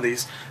about some of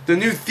these. The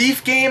new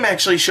Thief game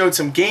actually showed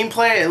some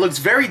gameplay. It looks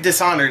very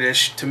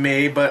Dishonored-ish to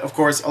me, but of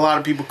course a lot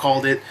of people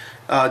called it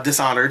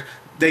Dishonored.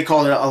 They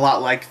called it a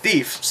lot like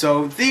Thief.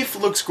 So Thief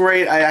looks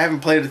great. I haven't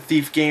played a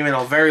Thief game in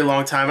a very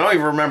long time. I don't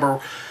even remember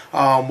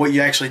what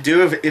you actually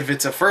do if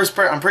it's a first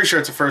person. I'm pretty sure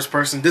it's a first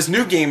person. This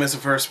new game is a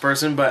first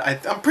person, but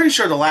I'm pretty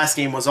sure the last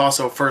game was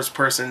also a first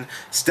person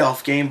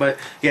stealth game. But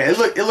yeah, it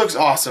looks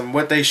awesome.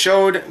 What they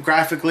showed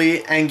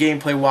graphically and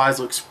gameplay wise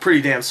looks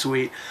pretty damn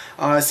sweet.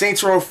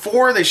 Saints Row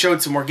 4, they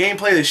showed some more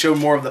gameplay. They showed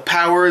more of the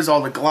powers,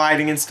 all the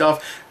gliding and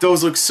stuff.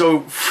 Those look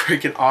so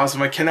freaking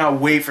awesome. I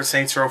cannot wait for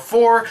Saints Row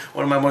 4,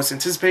 one of my most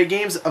anticipated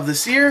games of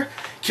this year.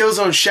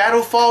 Killzone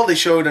Shadowfall, they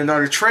showed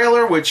another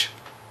trailer, which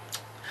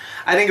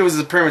I think it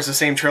was pretty much the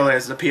same trailer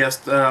as the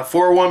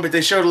PS4 one, but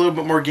they showed a little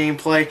bit more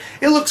gameplay.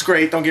 It looks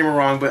great, don't get me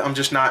wrong, but I'm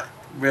just not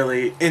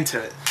really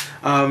into it.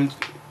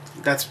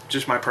 That's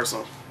just my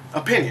personal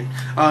opinion.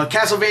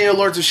 Castlevania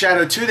Lords of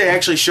Shadow 2, they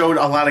actually showed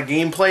a lot of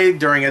gameplay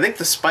during, I think,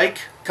 the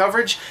Spike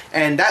coverage,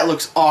 and that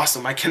looks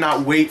awesome. I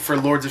cannot wait for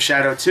Lords of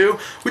Shadow 2,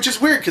 which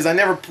is weird because I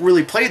never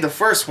really played the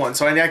first one,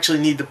 so I actually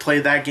need to play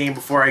that game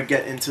before I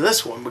get into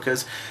this one,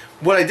 because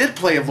what I did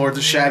play of Lords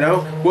of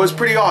Shadow was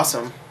pretty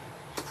awesome.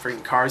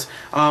 Freaking cars.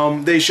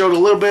 They showed a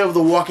little bit of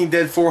The Walking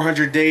Dead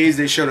 400 Days.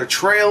 They showed a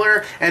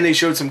trailer, and they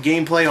showed some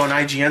gameplay on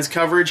IGN's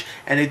coverage,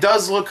 and it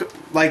does look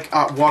like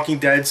Walking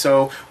Dead,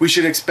 so we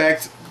should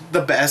expect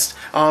the best.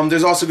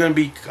 There's also going to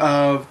be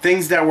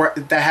things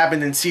that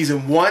happened in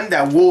Season 1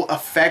 that will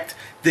affect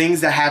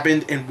things that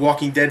happened in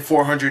Walking Dead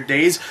 400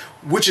 Days,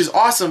 which is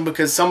awesome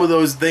because some of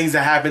those things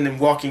that happened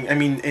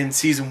in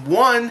Season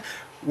 1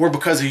 were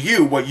because of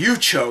you, what you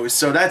chose,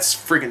 so that's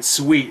freaking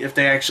sweet if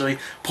they actually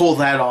pull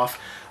that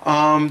off.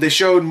 They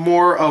showed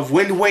more of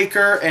Wind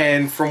Waker,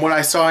 and from what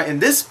I saw in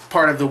this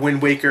part of the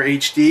Wind Waker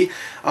HD,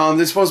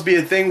 there's supposed to be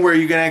a thing where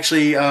you can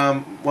actually,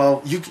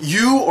 well,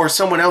 you or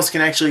someone else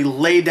can actually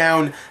lay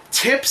down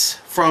tips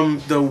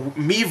from the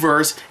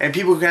Miiverse, and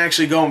people can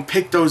actually go and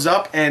pick those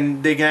up,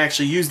 and they can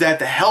actually use that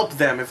to help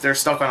them if they're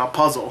stuck on a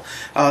puzzle.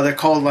 They're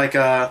called like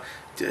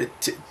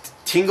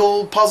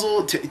Tingle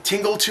puzzle,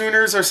 Tingle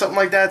tuners or something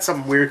like that,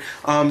 something weird.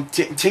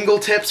 Tingle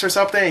tips or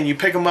something, and you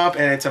pick them up,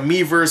 and it's a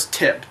Miiverse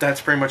tip.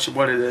 That's pretty much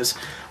what it is,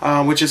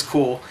 which is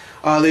cool.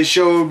 They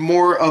showed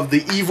more of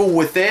The Evil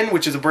Within,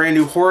 which is a brand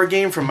new horror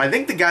game from, I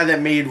think, the guy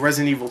that made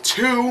Resident Evil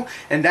 2,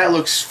 and that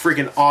looks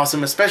freaking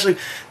awesome. Especially,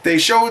 they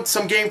showed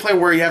some gameplay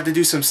where you have to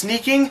do some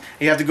sneaking,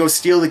 you have to go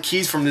steal the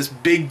keys from this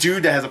big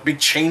dude that has a big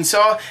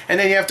chainsaw, and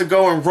then you have to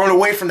go and run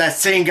away from that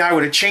same guy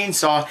with a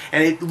chainsaw,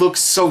 and it looks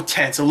so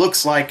tense. It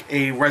looks like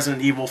a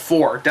Resident Evil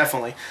 4,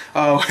 definitely.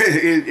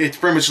 It's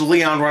pretty much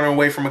Leon running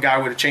away from a guy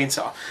with a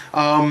chainsaw.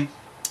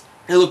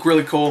 It looked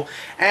really cool.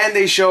 And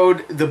they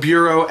showed the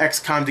Bureau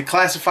XCOM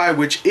Declassified,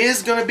 which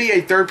is going to be a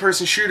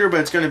third-person shooter,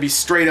 but it's going to be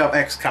straight up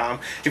XCOM.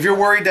 If you're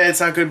worried that it's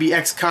not going to be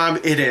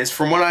XCOM, it is.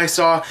 From what I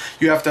saw,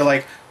 you have to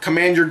like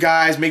command your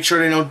guys, make sure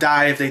they don't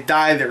die. If they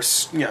die,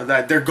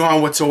 they're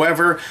gone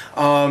whatsoever.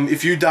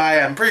 If you die,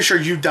 I'm pretty sure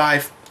you die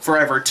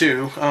forever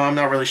too. I'm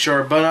not really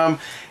sure, but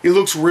it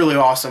looks really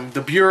awesome.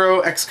 The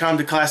Bureau XCOM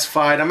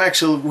Declassified. I'm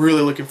actually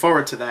really looking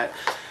forward to that.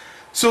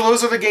 So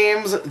those are the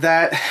games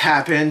that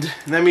happened.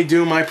 Let me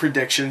do my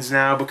predictions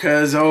now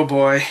because, oh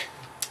boy.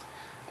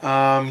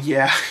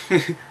 Yeah.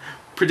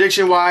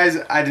 Prediction-wise,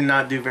 I did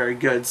not do very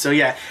good. So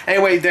yeah.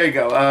 Anyway, there you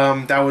go.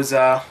 That was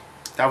that.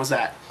 That was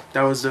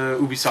the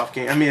Ubisoft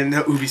game. I mean,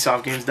 the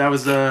Ubisoft games. That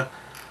was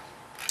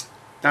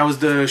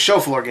the show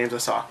floor games I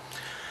saw.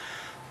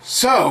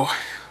 So,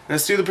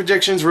 let's do the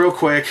predictions real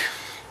quick.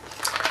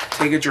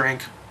 Take a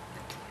drink.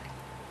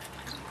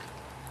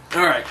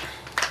 Alright.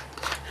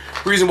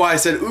 Reason why I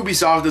said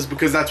Ubisoft is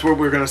because that's what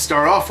we're going to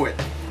start off with.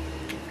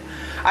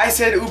 I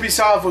said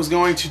Ubisoft was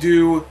going to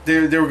do,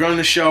 they were going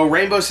to show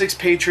Rainbow Six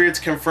Patriots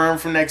confirmed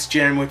for next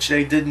gen, which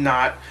they did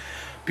not.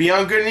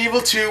 Beyond Good and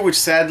Evil 2, which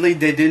sadly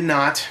they did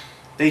not.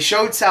 They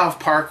showed South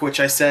Park,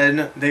 which I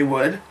said they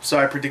would, so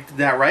I predicted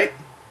that right.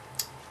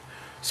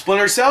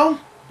 Splinter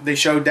Cell, they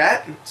showed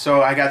that,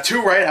 so I got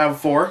 2 right out of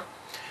 4.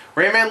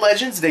 Rayman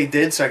Legends, they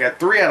did, so I got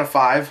 3 out of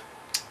 5.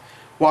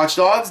 Watch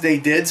Dogs, they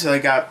did, so I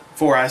got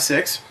 4 out of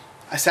 6.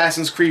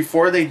 Assassin's Creed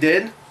 4, they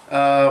did,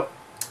 5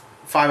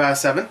 out of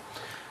 7.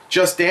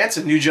 Just Dance,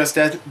 a new Just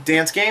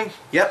Dance game,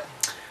 yep,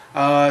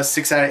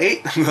 6 out of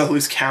 8. I'm going to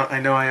lose count, I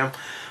know I am.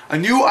 A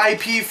new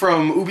IP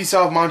from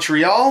Ubisoft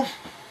Montreal,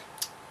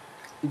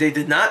 they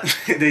did not,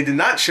 they did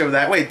not show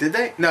that. Wait, did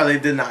they? No, they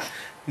did not.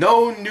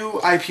 No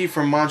new IP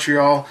from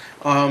Montreal,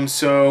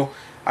 so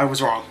I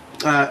was wrong.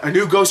 A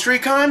new Ghost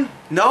Recon,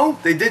 no,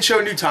 they did show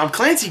a new Tom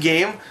Clancy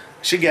game.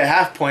 Should get a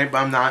half point, but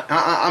I'm not.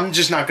 I'm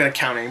just not going to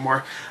count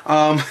anymore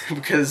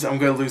because I'm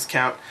going to lose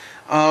count.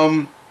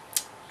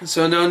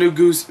 So no new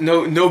Goose,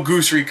 no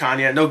Goose Recon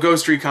yet, no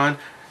Ghost Recon,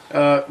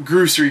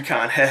 Goose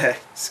Recon, hehe,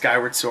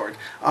 Skyward Sword.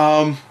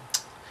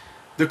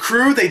 The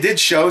crew they did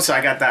show, so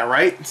I got that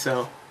right.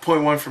 So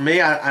point one for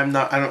me. I'm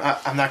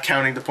not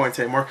counting the points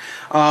anymore.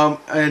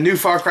 A new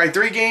Far Cry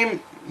 3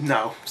 game,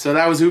 no. So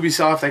that was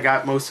Ubisoft. I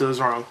got most of those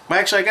wrong. Well,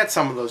 actually, I got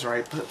some of those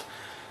right, but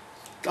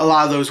a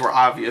lot of those were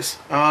obvious.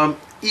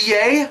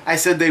 EA, I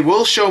said they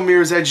will show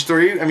Mirror's Edge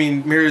 3,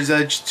 Mirror's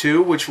Edge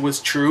 2, which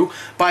was true.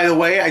 By the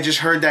way, I just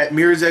heard that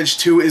Mirror's Edge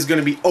 2 is going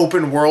to be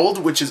open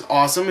world, which is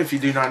awesome if you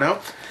do not know.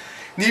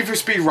 Need for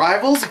Speed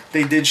Rivals,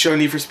 they did show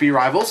Need for Speed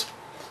Rivals.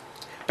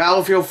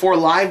 Battlefield 4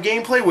 live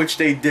gameplay, which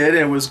they did,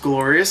 and it was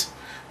glorious.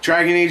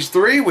 Dragon Age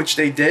 3, which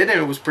they did, and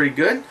it was pretty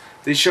good.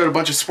 They showed a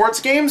bunch of sports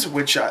games,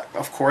 which,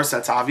 of course,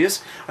 that's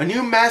obvious. A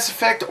new Mass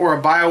Effect or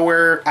a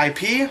BioWare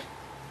IP.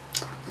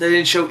 They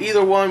didn't show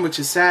either one, which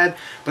is sad.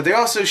 But they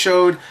also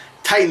showed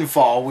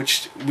Titanfall,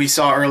 which we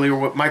saw earlier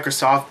with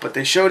Microsoft, but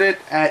they showed it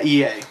at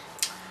EA.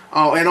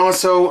 Oh, and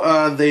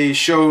also they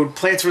showed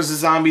Plants vs.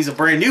 Zombies, a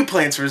brand new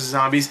Plants vs.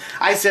 Zombies.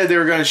 I said they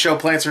were going to show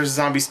Plants vs.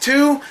 Zombies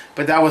 2,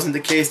 but that wasn't the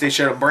case. They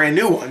showed a brand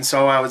new one,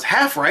 so I was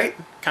half right,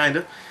 kind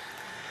of.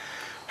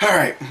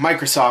 Alright,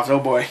 Microsoft, oh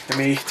boy. Let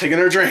me take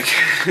another drink.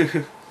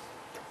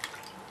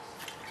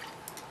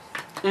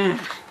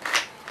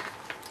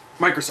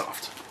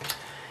 Microsoft.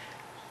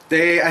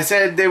 I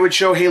said they would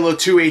show Halo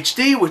 2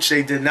 HD, which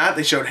they did not.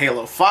 They showed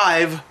Halo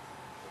 5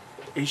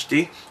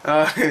 HD.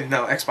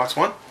 No, Xbox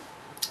One.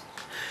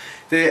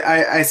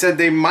 I said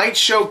they might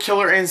show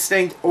Killer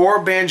Instinct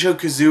or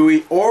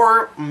Banjo-Kazooie,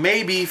 or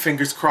maybe,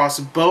 fingers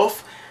crossed,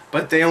 both.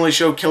 But they only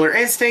showed Killer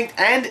Instinct,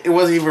 and it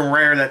wasn't even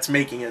Rare that's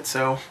making it,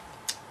 so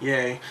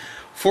yay.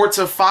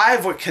 Forza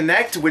 5 with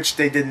Kinect, which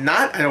they did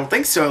not. I don't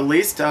think so, at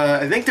least.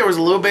 I think there was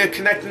a little bit of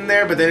Kinect in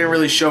there, but they didn't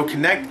really show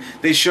Kinect.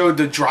 They showed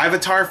the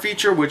Drivatar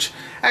feature, which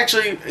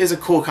actually is a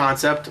cool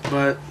concept,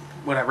 but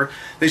whatever.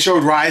 They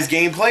showed Rise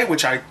gameplay,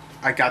 which I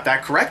got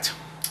that correct.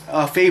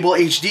 Fable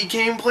HD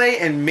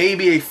gameplay, and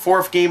maybe a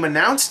fourth game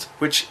announced,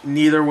 which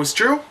neither was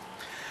true.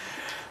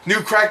 New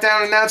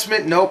Crackdown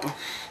announcement, nope.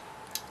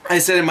 I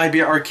said it might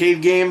be an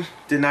arcade game,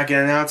 did not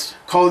get announced.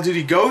 Call of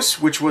Duty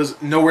Ghosts, which was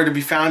nowhere to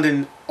be found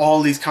in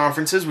all these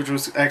conferences, which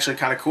was actually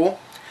kind of cool.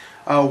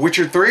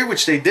 Witcher 3,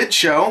 which they did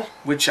show,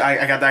 which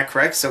I got that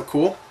correct, so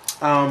cool.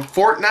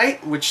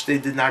 Fortnite, which they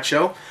did not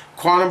show.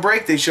 Quantum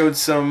Break, they showed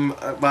some,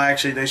 well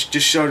actually they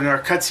just showed in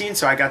our cutscene,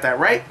 so I got that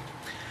right.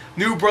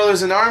 New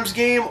Brothers in Arms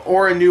game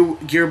or a new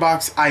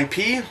Gearbox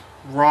IP.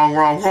 Wrong,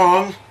 wrong,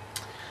 wrong.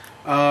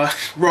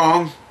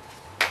 Wrong.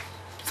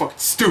 Fucking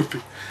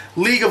stupid.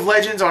 League of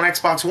Legends on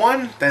Xbox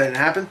One. That didn't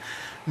happen.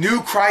 New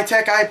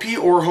Crytek IP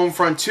or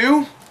Homefront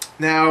 2.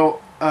 Now,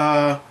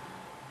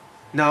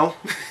 no.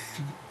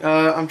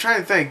 I'm trying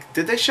to think.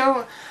 Did they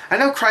show? I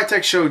know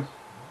Crytek showed.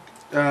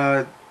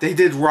 They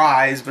did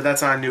Rise, but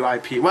that's not a new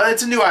IP. Well,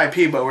 it's a new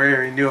IP, but we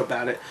already knew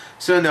about it.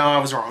 So no, I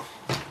was wrong.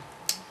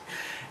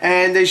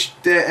 And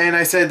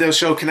I said they'll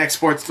show Kinect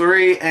Sports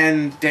 3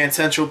 and Dance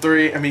Central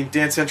 3.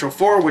 Dance Central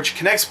 4, which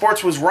Kinect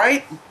Sports was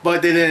right,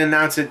 but they didn't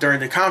announce it during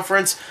the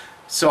conference,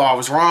 so I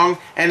was wrong.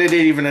 And they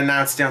didn't even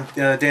announce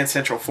Dance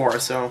Central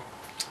 4. So,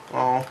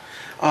 now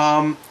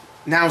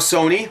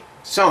Sony.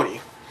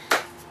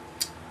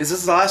 Is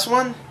this the last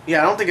one?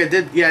 Yeah, I don't think I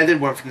did. Yeah, I did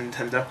one for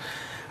Nintendo.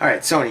 All right,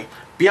 Sony.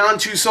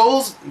 Beyond Two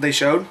Souls, they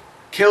showed.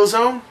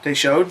 Killzone, they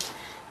showed.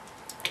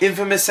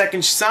 Infamous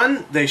Second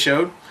Son, they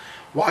showed.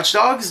 Watch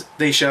Dogs,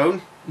 they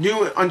showed.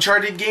 New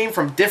Uncharted game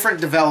from different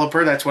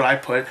developer, that's what I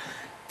put.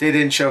 They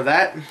didn't show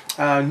that.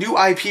 New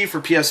IP for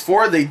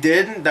PS4, they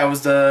did. That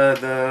was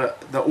the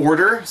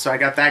order, so I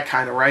got that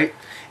kind of right.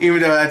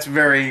 Even though that's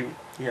very,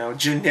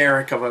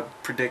 generic of a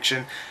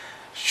prediction.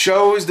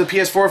 Shows the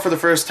PS4 for the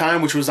first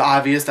time, which was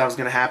obvious that was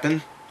going to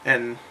happen,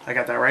 and I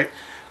got that right.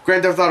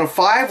 Grand Theft Auto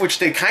 5, which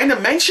they kind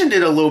of mentioned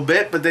it a little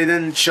bit, but they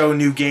didn't show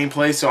new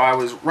gameplay, so I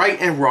was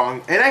right and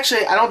wrong. And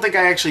actually, I don't think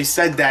I actually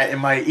said that in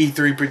my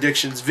E3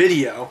 predictions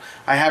video.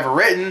 I have it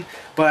written,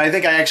 but I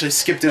think I actually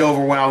skipped it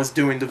over when I was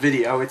doing the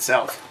video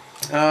itself.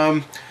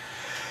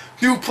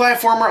 New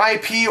platformer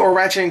IP or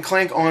Ratchet &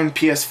 Clank on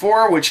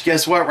PS4, which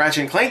guess what?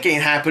 Ratchet & Clank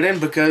ain't happening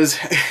because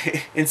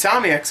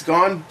Insomniac's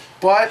gone,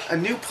 but a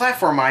new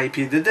platform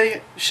IP. Did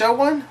they show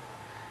one?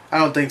 I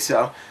don't think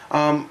so.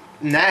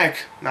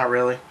 Knack, not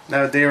really.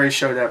 No, they already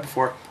showed that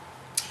before.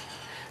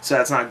 So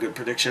that's not a good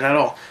prediction at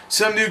all.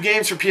 Some new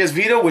games for PS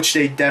Vita, which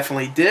they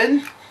definitely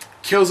did.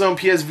 Killzone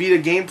PS Vita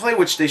gameplay,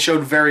 which they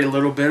showed very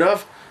little bit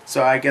of.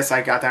 So I guess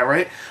I got that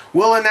right.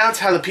 We'll announce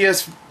how the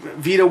PS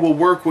Vita will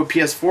work with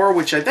PS4,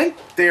 which I think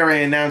they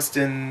already announced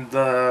in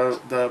the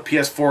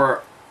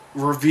PS4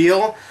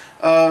 reveal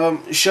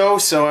show.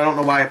 So I don't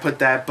know why I put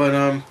that,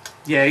 but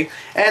yay.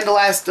 And The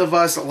Last of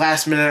Us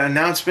last minute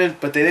announcement,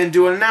 but they didn't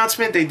do an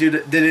announcement. They did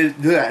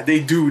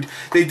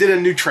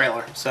a new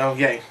trailer. So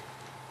yay.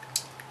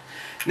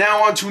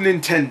 Now on to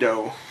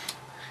Nintendo.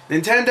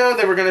 Nintendo,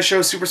 they were going to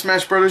show Super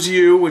Smash Bros.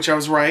 U, which I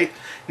was right.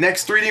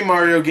 Next 3D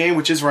Mario game,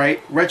 which is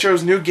right.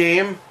 Retro's new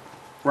game,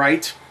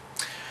 right.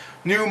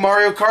 New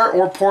Mario Kart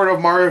or port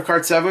of Mario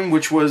Kart 7,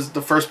 which was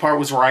the first part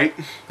was right,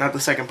 not the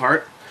second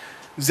part.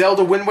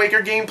 Zelda Wind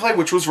Waker gameplay,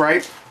 which was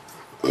right.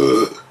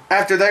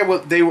 After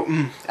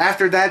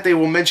that, they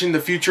will mention the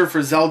future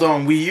for Zelda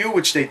on Wii U,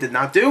 which they did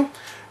not do.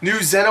 New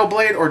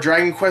Xenoblade or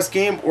Dragon Quest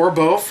game, or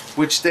both,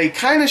 which they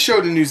kind of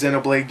showed a new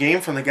Xenoblade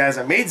game from the guys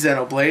that made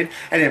Xenoblade,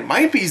 and it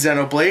might be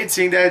Xenoblade,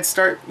 seeing that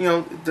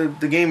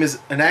the game is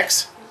an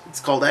X.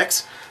 It's called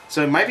X,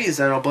 so it might be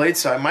Xenoblade,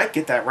 so I might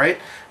get that right.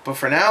 But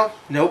for now,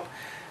 nope.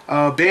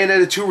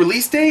 Bayonetta 2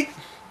 release date,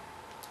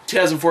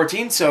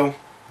 2014, so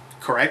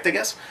correct, I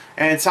guess.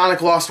 And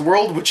Sonic Lost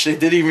World, which they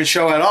didn't even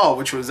show at all,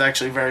 which was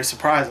actually very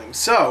surprising.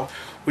 So,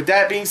 with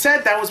that being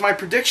said, that was my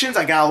predictions.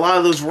 I got a lot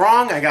of those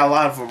wrong. I got a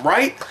lot of them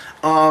right.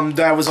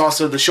 That was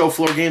also the show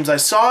floor games I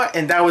saw,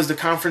 and that was the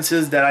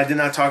conferences that I did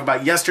not talk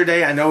about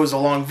yesterday. I know it was a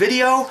long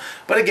video,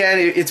 but again,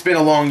 it's been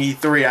a long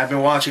E3. I've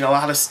been watching a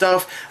lot of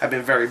stuff. I've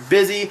been very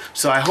busy,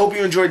 so I hope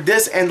you enjoyed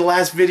this and the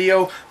last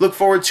video. Look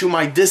forward to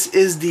my This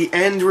Is The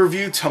End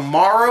review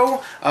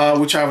tomorrow,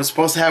 which I was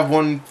supposed to have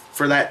one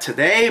for that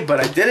today, but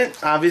I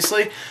didn't,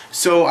 obviously.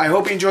 So I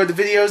hope you enjoyed the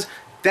videos.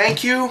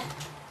 Thank you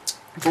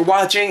for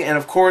watching, and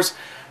of course,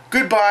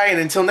 goodbye, and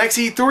until next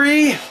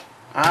E3,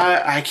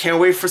 I can't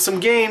wait for some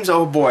games.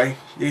 Oh boy,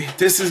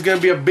 this is going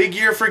to be a big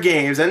year for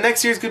games, and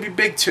next year's going to be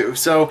big too.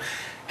 So,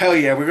 hell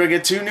yeah, we're going to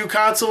get 2 new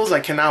consoles. I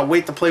cannot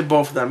wait to play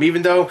both of them,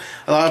 even though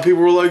a lot of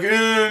people were like,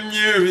 yeah,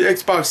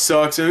 Xbox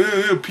sucks,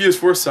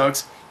 PS4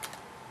 sucks.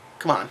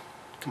 Come on.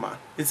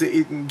 It's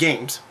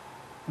games.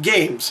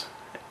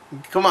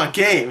 Come on,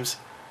 games.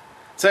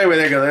 So anyway,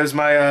 there you go. Here's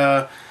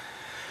my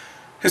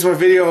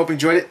video. Hope you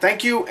enjoyed it.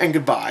 Thank you, and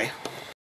goodbye.